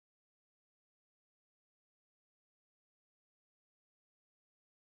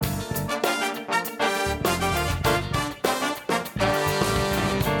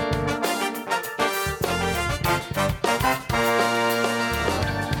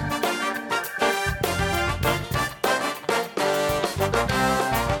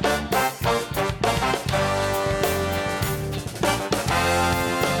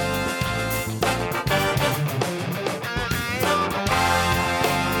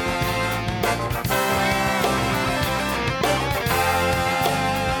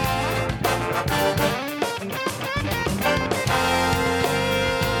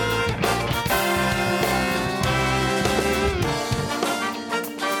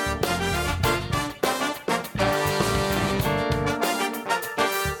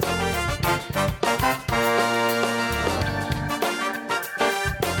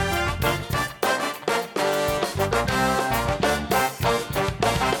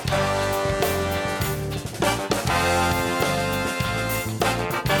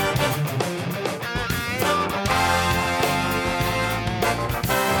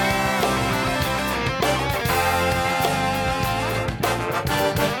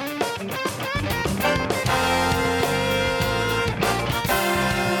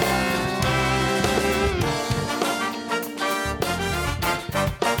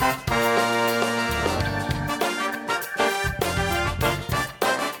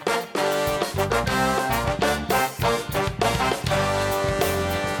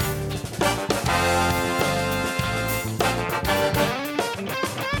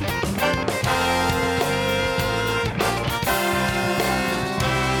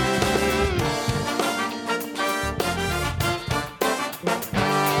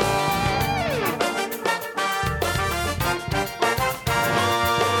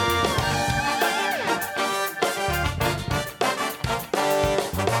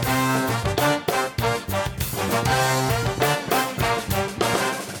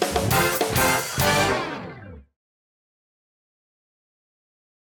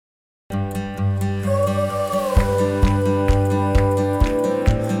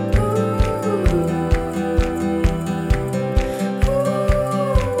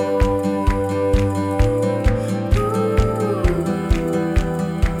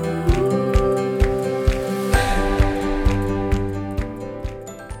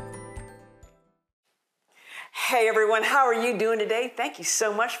Hey everyone, how are you doing today? Thank you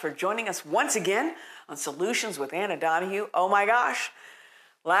so much for joining us once again on Solutions with Anna Donahue. Oh my gosh,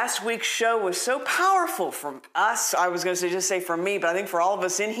 last week's show was so powerful from us. I was going to just say for me, but I think for all of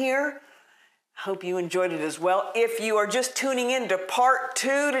us in here. Hope you enjoyed it as well. If you are just tuning in to part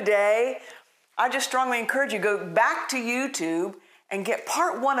 2 today, I just strongly encourage you to go back to YouTube and get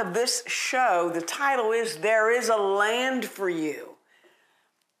part 1 of this show. The title is There is a Land for You.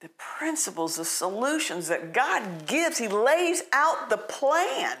 The principles, the solutions that God gives, He lays out the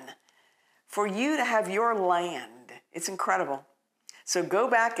plan for you to have your land. It's incredible. So go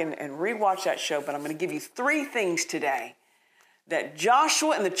back and rewatch that show, but I'm going to give you 3 things today that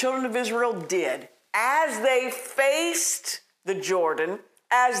Joshua and the children of Israel did as they faced the Jordan,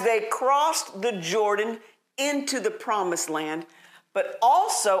 as they crossed the Jordan into the promised land, but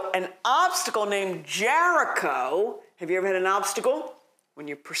also an obstacle named Jericho. Have you ever had an obstacle when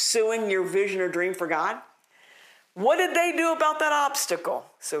you're pursuing your vision or dream for God? What did they do about that obstacle?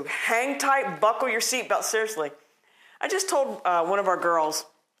 So hang tight, buckle your seatbelt, seriously. I just told one of our girls,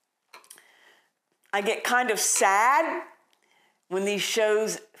 I get kind of sad when these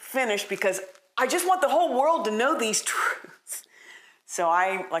shows finish because I just want the whole world to know these truths. So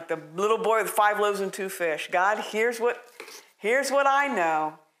I, like the little boy with 5 loaves and 2 fish, God, here's what I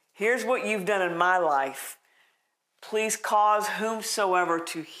know. Here's what you've done in my life. Please cause whomsoever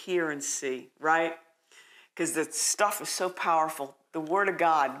to hear and see, right? Because the stuff is so powerful. The Word of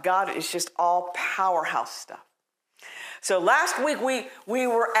God is just all powerhouse stuff. So last week we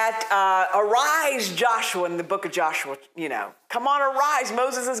were at Arise, Joshua, in the book of Joshua. You know, come on, arise.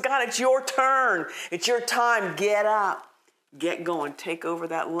 Moses is gone. It's your turn. It's your time. Get up. Get going. Take over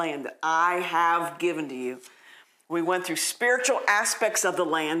that land that I have given to you. We went through spiritual aspects of the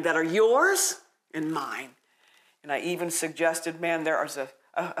land that are yours and mine. And I even suggested, man, there is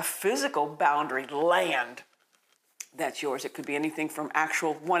a physical boundary land that's yours. It could be anything from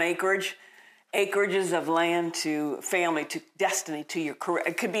actual 1 acreages of land to family, to destiny, to your career.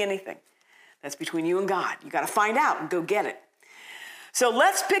 It could be anything. That's between you and God. You got to find out and go get it. So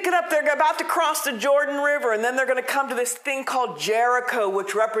let's pick it up. They're about to cross the Jordan River, and then they're going to come to this thing called Jericho,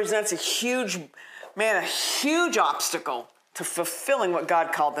 which represents a huge obstacle to fulfilling what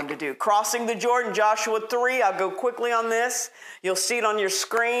God called them to do. Crossing the Jordan, Joshua 3. I'll go quickly on this. You'll see it on your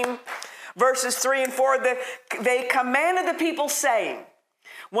screen. Verses 3 and 4, they commanded the people saying,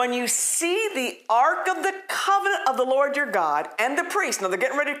 when you see the ark of the covenant of the Lord your God and the priests, now they're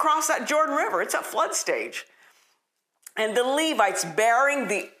getting ready to cross that Jordan River. It's at flood stage. And the Levites bearing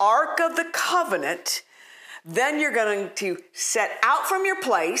the ark of the covenant, then you're going to set out from your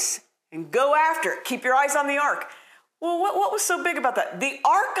place and go after it. Keep your eyes on the ark. Well, what was so big about that? The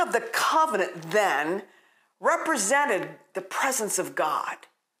ark of the covenant then represented the presence of God.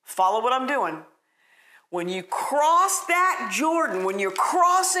 Follow what I'm doing. When you cross that Jordan, when you're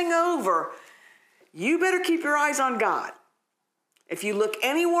crossing over, you better keep your eyes on God. If you look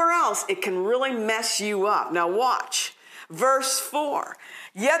anywhere else, it can really mess you up. Now watch. Verse 4.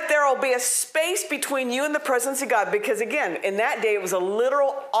 Yet there will be a space between you and the presence of God. Because again, in that day, it was a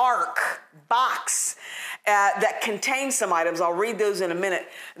literal ark, box, that contained some items. I'll read those in a minute.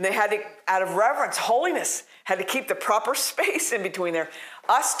 And they had to, out of reverence, holiness, had to keep the proper space in between there.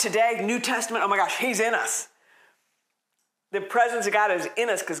 Us today, New Testament, oh my gosh, He's in us. The presence of God is in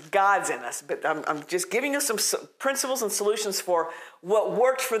us because God's in us. But I'm just giving you some principles and solutions for what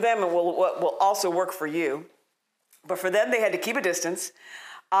worked for them and what will also work for you. But for them, they had to keep a distance.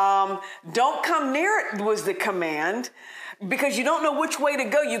 Don't come near it was the command, because you don't know which way to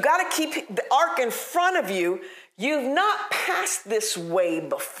go. You got to keep the ark in front of you. You've not passed this way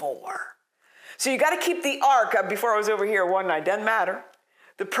before. So you got to keep the ark. Before I was over here one night, doesn't matter.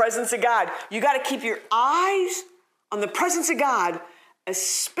 The presence of God. You got to keep your eyes on the presence of God,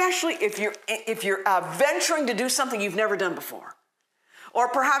 especially if you're venturing to do something you've never done before. Or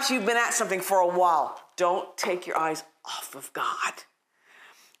perhaps you've been at something for a while. Don't take your eyes off of God,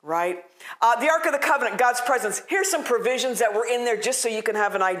 right? The Ark of the Covenant, God's presence. Here's some provisions that were in there just so you can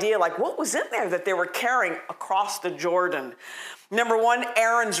have an idea, like what was in there that they were carrying across the Jordan. Number 1,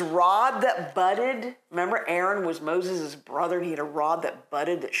 Aaron's rod that budded. Remember, Aaron was Moses' brother, and he had a rod that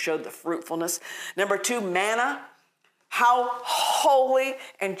budded that showed the fruitfulness. Number 2, manna. How holy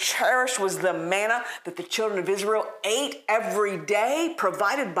and cherished was the manna that the children of Israel ate every day,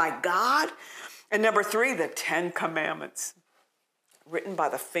 provided by God. And number 3, the 10 Commandments, written by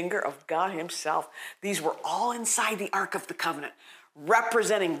the finger of God Himself. These were all inside the Ark of the Covenant,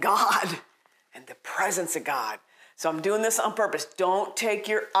 representing God and the presence of God. So I'm doing this on purpose. Don't take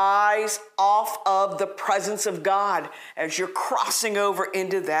your eyes off of the presence of God as you're crossing over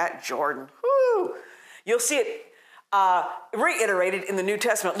into that Jordan. Whew. You'll see it reiterated in the New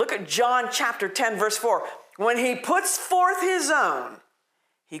Testament. Look at John chapter 10, verse 4. When he puts forth his own,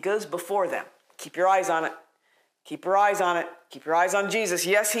 he goes before them. Keep your eyes on it. Keep your eyes on it. Keep your eyes on Jesus.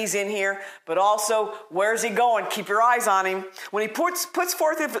 Yes, he's in here, but also, where's he going? Keep your eyes on him. When he puts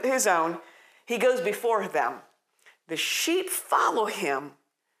forth his own, he goes before them. The sheep follow him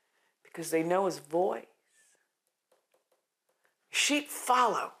because they know his voice. Sheep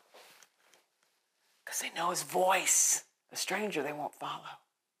follow because they know his voice. A stranger they won't follow.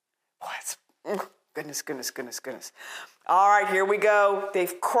 Boy, it's goodness. All right, here we go.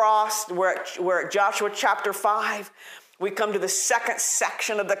 They've crossed. We're at Joshua chapter 5. We come to the second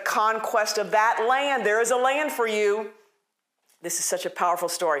section of the conquest of that land. There is a land for you. This is such a powerful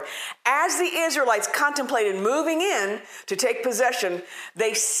story. As the Israelites contemplated moving in to take possession,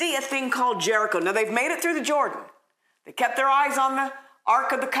 they see a thing called Jericho. Now, they've made it through the Jordan. They kept their eyes on the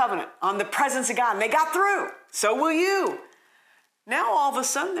Ark of the Covenant, on the presence of God, and they got through. So will you. Now, all of a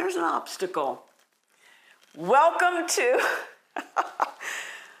sudden, there's an obstacle. Welcome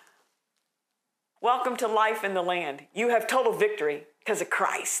to life in the land. You have total victory because of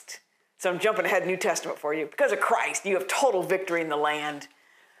Christ. So I'm jumping ahead New Testament for you. Because of Christ, you have total victory in the land.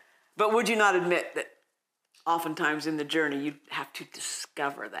 But would you not admit that oftentimes in the journey, you have to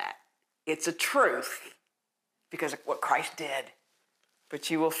discover that? It's a truth because of what Christ did. But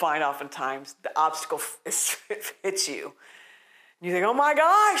you will find oftentimes the obstacle hits you. You think, oh my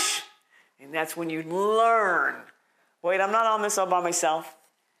gosh. And that's when you learn, wait, I'm not on this all by myself.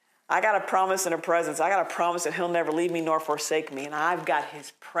 I got a promise and a presence. I got a promise that he'll never leave me nor forsake me. And I've got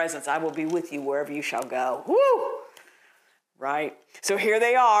his presence. I will be with you wherever you shall go. Woo! Right? So here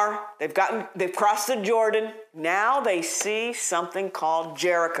they are. They've crossed the Jordan. Now they see something called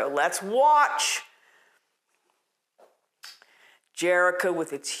Jericho. Let's watch. Jericho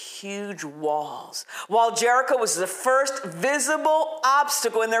with its huge walls. While Jericho was the first visible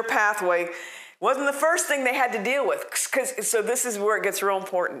obstacle in their pathway, wasn't the first thing they had to deal with. So this is where it gets real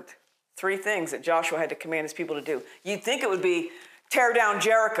important. 3 things that Joshua had to command his people to do. You'd think it would be tear down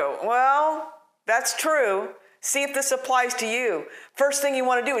Jericho. Well, that's true. See if this applies to you. First thing you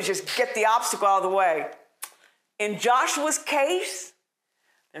want to do is just get the obstacle out of the way. In Joshua's case,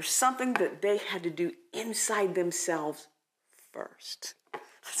 there's something that they had to do inside themselves first.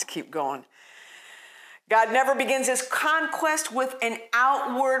 Let's keep going. God never begins his conquest with an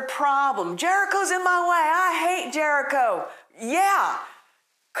outward problem. Jericho's in my way. I hate Jericho. Yeah.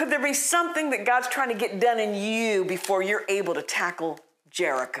 Could there be something that God's trying to get done in you before you're able to tackle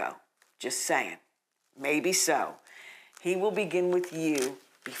Jericho? Just saying. Maybe so. He will begin with you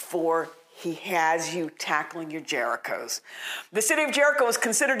before he has you tackling your Jerichos. The city of Jericho was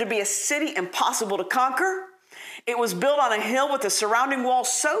considered to be a city impossible to conquer. It was built on a hill with a surrounding wall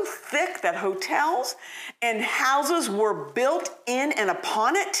so thick that hotels and houses were built in and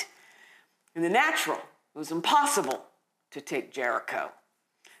upon it. In the natural, it was impossible to take Jericho.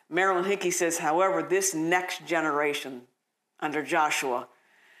 Marilyn Hickey says, however, this next generation under Joshua,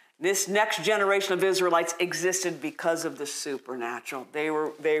 this next generation of Israelites existed because of the supernatural. They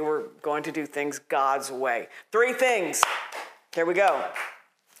were going to do things God's way. 3 things. Here we go.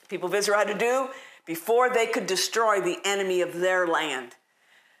 People of Israel had to do before they could destroy the enemy of their land.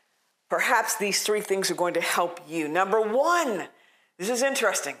 Perhaps these 3 things are going to help you. Number 1, this is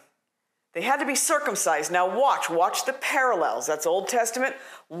interesting. They had to be circumcised. Now watch the parallels. That's Old Testament.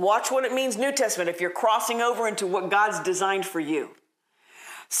 Watch what it means New Testament if you're crossing over into what God's designed for you.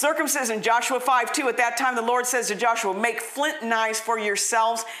 Circumcision, Joshua 5:2. At that time, the Lord says to Joshua, make flint knives for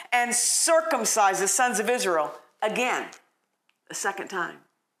yourselves and circumcise the sons of Israel. Again, a second time.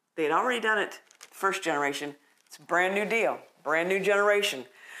 They had already done it first generation. It's a brand new deal, brand new generation.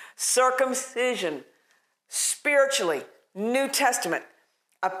 Circumcision, spiritually, New Testament,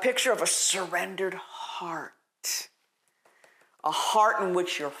 a picture of a surrendered heart. A heart in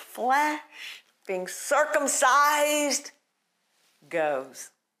which your flesh, being circumcised,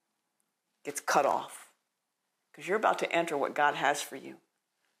 gets cut off. Because you're about to enter what God has for you.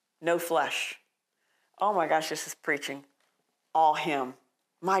 No flesh. Oh my gosh, this is preaching. All him.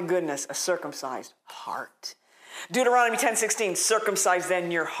 My goodness, a circumcised heart. Deuteronomy 10:16, circumcise then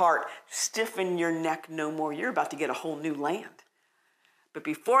your heart. Stiffen your neck no more. You're about to get a whole new land. But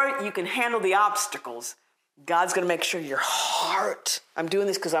before you can handle the obstacles, God's going to make sure your heart, I'm doing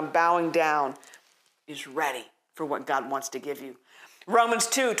this because I'm bowing down, is ready for what God wants to give you. Romans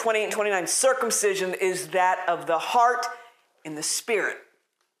 2:28 and 29, circumcision is that of the heart in the spirit,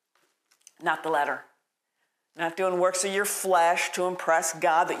 not the letter. Not doing works of your flesh to impress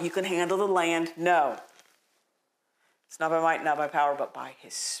God that you can handle the land. No. It's not by might, not by power, but by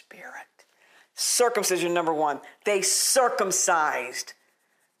his Spirit. Circumcision, number one. They circumcised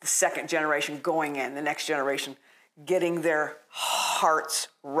the second generation going in, the next generation getting their hearts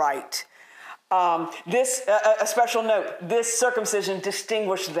right. A special note, this circumcision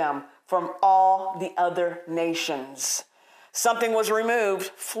distinguished them from all the other nations. Something was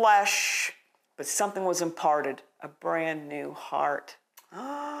removed, flesh, but something was imparted, a brand new heart.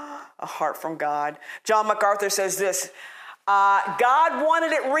 A heart from God. John MacArthur says this, God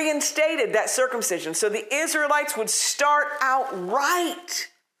wanted it reinstated, that circumcision, so the Israelites would start out right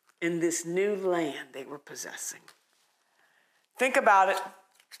in this new land they were possessing. Think about it.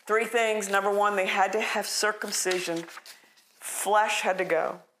 3 things. Number one, they had to have circumcision. Flesh had to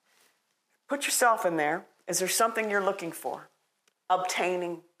go. Put yourself in there. Is there something you're looking for?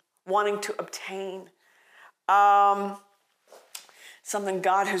 Obtaining, wanting to obtain. Something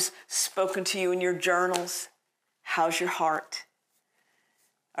God has spoken to you in your journals. How's your heart?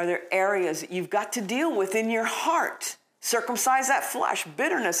 Are there areas that you've got to deal with in your heart? Circumcise that flesh,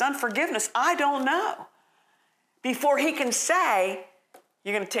 bitterness, unforgiveness, I don't know. Before he can say,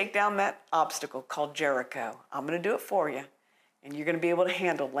 you're going to take down that obstacle called Jericho. I'm going to do it for you. And you're going to be able to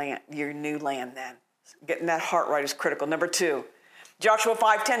handle your new land then. Getting that heart right is critical. Number 2, Joshua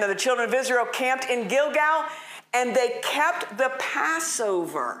 5:10. Now the children of Israel camped in Gilgal, and they kept the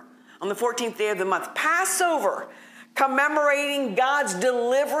Passover on the 14th day of the month. Passover, commemorating God's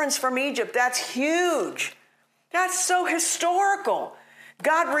deliverance from Egypt. That's huge. That's so historical.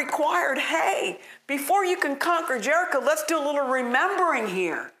 God required, hey, before you can conquer Jericho, let's do a little remembering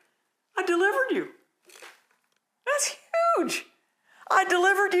here. I delivered you. That's huge. I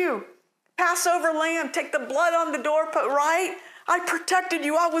delivered you. Passover lamb, take the blood on the doorpost, right? I protected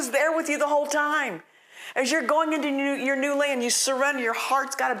you. I was there with you the whole time. As you're going into your new land, you surrender. Your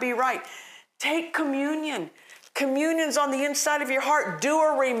heart's got to be right. Take communion. Communion's on the inside of your heart. Do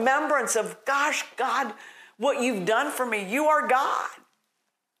a remembrance of, gosh, God, what you've done for me. You are God,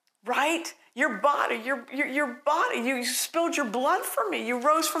 right? Your body, your body. You spilled your blood for me. You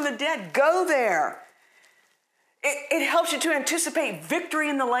rose from the dead. Go there. It helps you to anticipate victory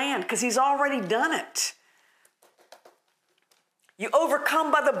in the land because he's already done it. You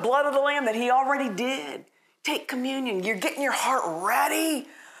overcome by the blood of the Lamb that he already did. Take communion. You're getting your heart ready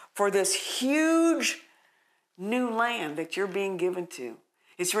for this huge new land that you're being given to.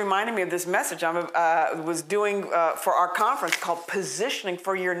 It's reminding me of this message I was doing for our conference called Positioning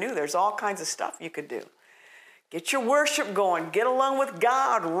for Your New. There's all kinds of stuff you could do. Get your worship going. Get along with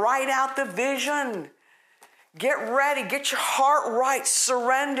God. Write out the vision. Get ready. Get your heart right.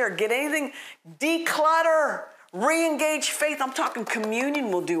 Surrender. Get anything. Declutter. Re-engage faith. I'm talking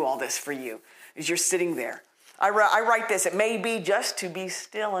communion will do all this for you as you're sitting there. I write this. It may be just to be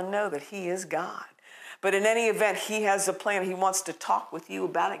still and know that he is God. But in any event, he has a plan. He wants to talk with you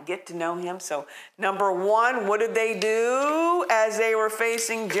about it, get to know him. So number 1, what did they do as they were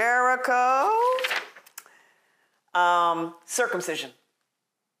facing Jericho? Circumcision.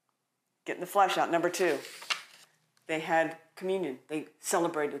 Getting the flesh out. Number 2, they had communion. They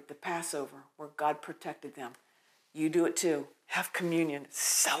celebrated the Passover where God protected them. You do it too. Have communion.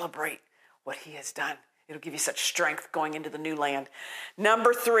 Celebrate what he has done. It'll give you such strength going into the new land.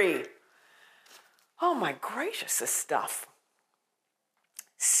 Number 3. Oh my gracious, this stuff.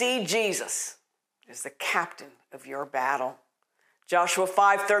 See Jesus as the captain of your battle. Joshua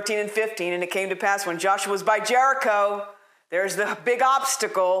 5:13 and 15. And it came to pass when Joshua was by Jericho, there's the big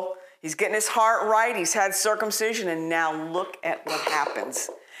obstacle. He's getting his heart right. He's had circumcision. And now look at what happens.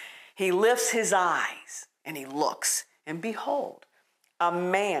 He lifts his eyes and he looks. And behold, a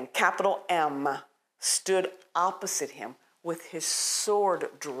man, capital M, stood opposite him with his sword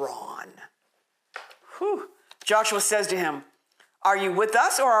drawn. Whew. Joshua says to him, are you with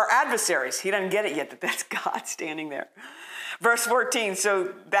us or our adversaries? He doesn't get it yet that that's God standing there. Verse 14,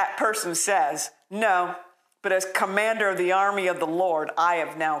 so that person says, no, but as commander of the army of the Lord, I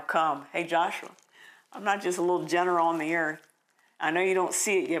have now come. Hey, Joshua, I'm not just a little general on the earth. I know you don't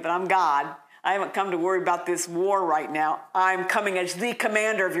see it yet, but I'm God. I haven't come to worry about this war right now. I'm coming as the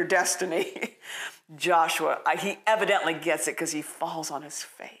commander of your destiny. Joshua, he evidently gets it because he falls on his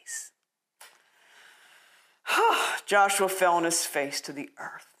face. Joshua fell on his face to the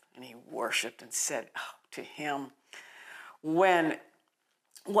earth and he worshiped and said to him,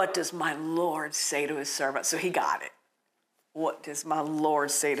 what does my Lord say to his servant? So he got it. What does my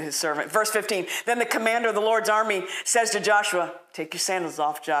Lord say to his servant? Verse 15, then the commander of the Lord's army says to Joshua, take your sandals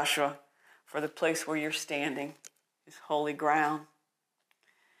off, Joshua, for the place where you're standing is holy ground.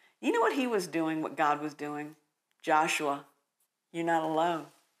 You know what he was doing, what God was doing? Joshua, you're not alone.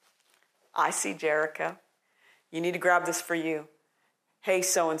 I see Jericho. You need to grab this for you. Hey,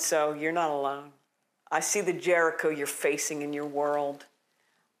 so-and-so, you're not alone. I see the Jericho you're facing in your world.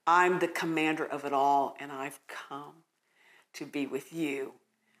 I'm the commander of it all, and I've come to be with you.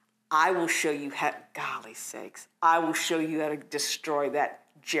 I will show you how, golly sakes, I will show you how to destroy that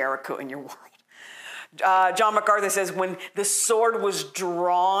Jericho in your world. John MacArthur says when the sword was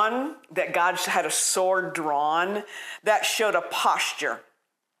drawn, that God had a sword drawn, that showed a posture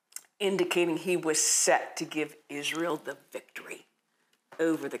indicating he was set to give Israel the victory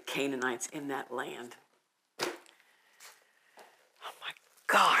over the Canaanites in that land. Oh my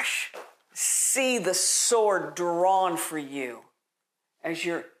gosh. See the sword drawn for you as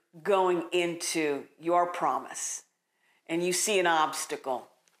you're going into your promise and you see an obstacle.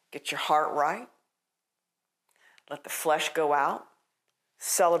 Get your heart right. Let the flesh go out.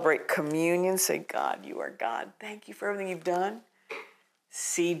 Celebrate communion. Say, God, you are God. Thank you for everything you've done.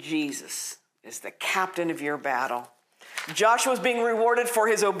 See Jesus as the captain of your battle. Joshua's being rewarded for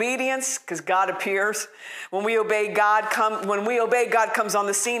his obedience because God appears. When we obey God comes on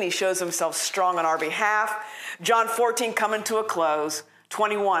the scene. He shows himself strong on our behalf. John 14 coming to a close.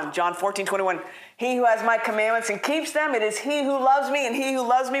 21, John 14, 21. He who has my commandments and keeps them, it is he who loves me, and he who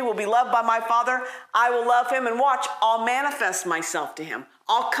loves me will be loved by my Father. I will love him, and watch, I'll manifest myself to him.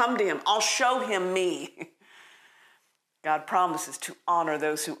 I'll come to him. I'll show him me. God promises to honor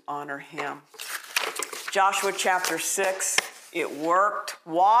those who honor him. Joshua chapter 6, it worked.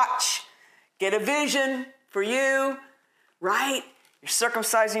 Watch, get a vision for you, right? You're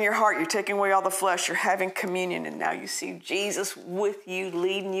circumcising your heart. You're taking away all the flesh. You're having communion. And now you see Jesus with you,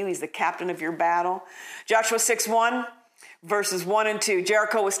 leading you. He's the captain of your battle. Joshua 6:1, verses 1 and 2.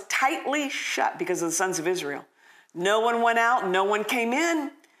 Jericho was tightly shut because of the sons of Israel. No one went out. No one came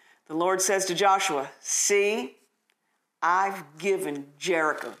in. The Lord says to Joshua, see, I've given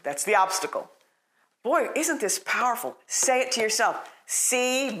Jericho. That's the obstacle. Boy, isn't this powerful? Say it to yourself.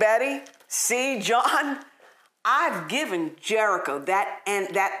 See, Betty. See, John. I've given Jericho, that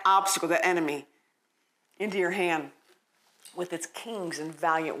obstacle, that enemy, into your hand with its kings and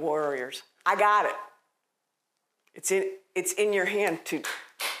valiant warriors. I got it. It's in your hand to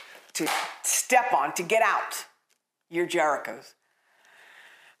step on, to get out your Jerichos.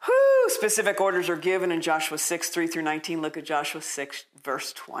 Whew, specific orders are given in Joshua 6, 3 through 19. Look at Joshua 6,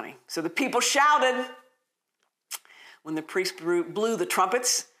 verse 20. So the people shouted when the priest blew the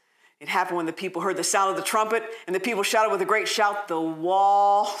trumpets. It happened when the people heard the sound of the trumpet, and the people shouted with a great shout. The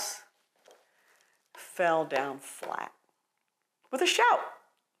walls fell down flat with a shout.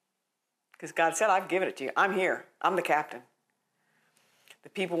 Because God said, I've given it to you. I'm here. I'm the captain.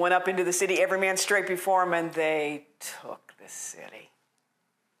 The people went up into the city, every man straight before him, and they took the city.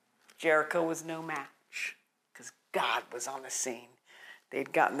 Jericho was no match because God was on the scene.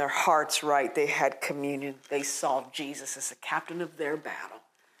 They'd gotten their hearts right. They had communion. They saw Jesus as the captain of their battle.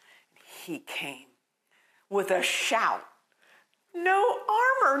 He came with a shout. No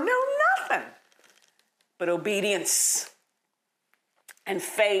armor, no nothing. But obedience and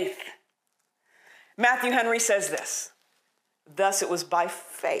faith. Matthew Henry says this. Thus it was by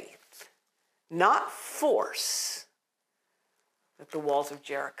faith, not force, that the walls of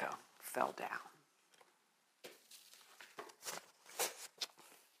Jericho fell down.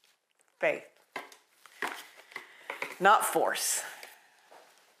 Faith, not force.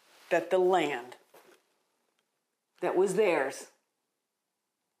 That the land that was theirs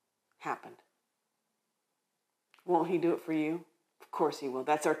happened. Won't he do it for you? Of course he will.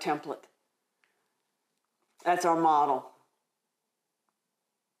 That's our template. That's our model.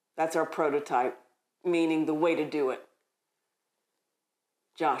 That's our prototype, meaning the way to do it.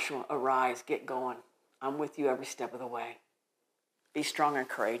 Joshua, arise, get going. I'm with you every step of the way. Be strong and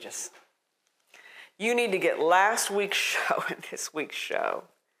courageous. You need to get last week's show and this week's show.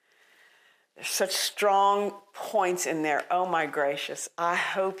 There's such strong points in there. Oh my gracious. I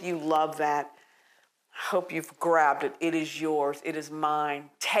hope you love that. I hope you've grabbed it. It is yours. It is mine.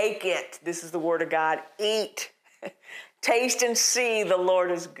 Take it. This is the word of God. Eat. Taste and see the Lord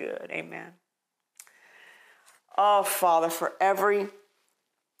is good. Amen. Oh, Father, for every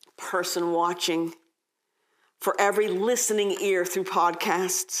person watching, for every listening ear through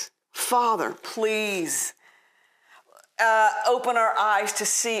podcasts, Father, please open our eyes to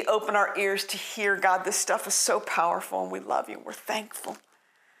see, open our ears to hear. God, this stuff is so powerful, and we love you. We're thankful.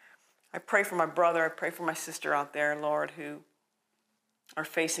 I pray for my brother. I pray for my sister out there, Lord, who are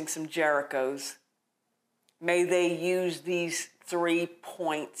facing some Jerichos. May they use these 3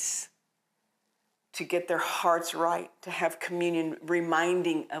 points to get their hearts right, to have communion,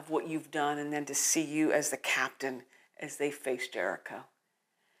 reminding of what you've done, and then to see you as the captain as they face Jericho.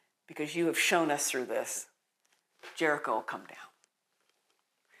 Because you have shown us through this, Jericho will come down.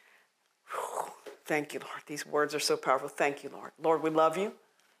 Thank you, Lord. These words are so powerful. Thank you, Lord. Lord, we love you.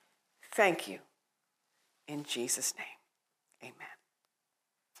 Thank you. In Jesus' name, amen.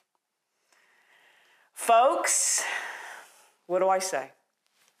 Folks, what do I say?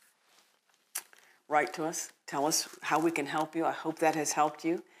 Write to us. Tell us how we can help you. I hope that has helped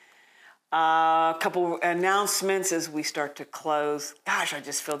you. A couple announcements as we start to close. Gosh, I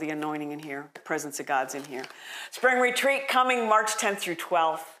just feel the anointing in here. The presence of God's in here. Spring retreat coming March 10th through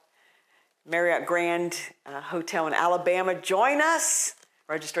 12th. Marriott Grand Hotel in Alabama. Join us.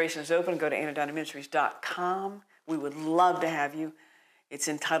 Registration is open. Go to AnaDonnaMinistries.com. We would love to have you. It's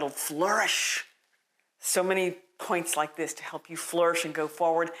entitled Flourish. So many points like this to help you flourish and go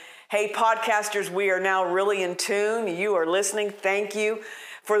forward. Hey, podcasters, we are now really in tune. You are listening. Thank you.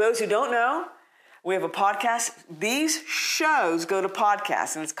 For those who don't know, we have a podcast. These shows go to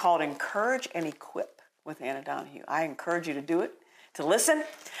podcasts, and it's called Encourage and Equip with Anna Donahue. I encourage you to do it, to listen.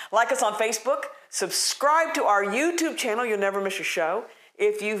 Like us on Facebook. Subscribe to our YouTube channel. You'll never miss a show.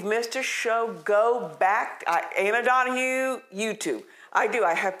 If you've missed a show, go back. Anna Donahue, YouTube. I do.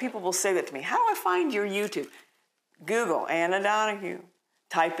 I have people will say that to me. How do I find your YouTube? Google Anna Donahue.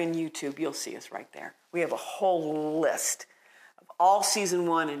 Type in YouTube. You'll see us right there. We have a whole list of all season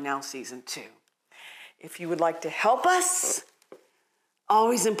 1 and now season 2. If you would like to help us,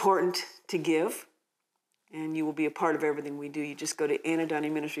 always important to give. And you will be a part of everything we do. You just go to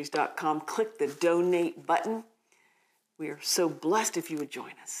AnaDonahUeMinistries.com, click the donate button. We are so blessed if you would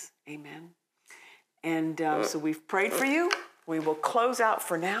join us. Amen. And so we've prayed for you. We will close out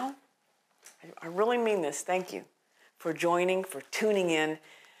for now. I really mean this. Thank you for joining, for tuning in. It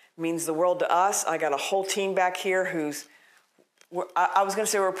means the world to us. I got a whole team back here I was going to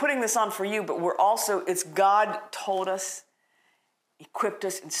say we're putting this on for you, but it's God told us, equipped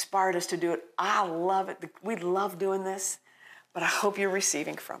us, inspired us to do it. I love it. We love doing this, but I hope you're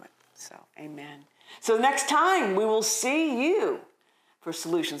receiving from it. So, amen. So next time we will see you for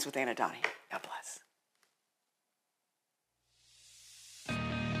Solutions with Anna Donahue. God bless.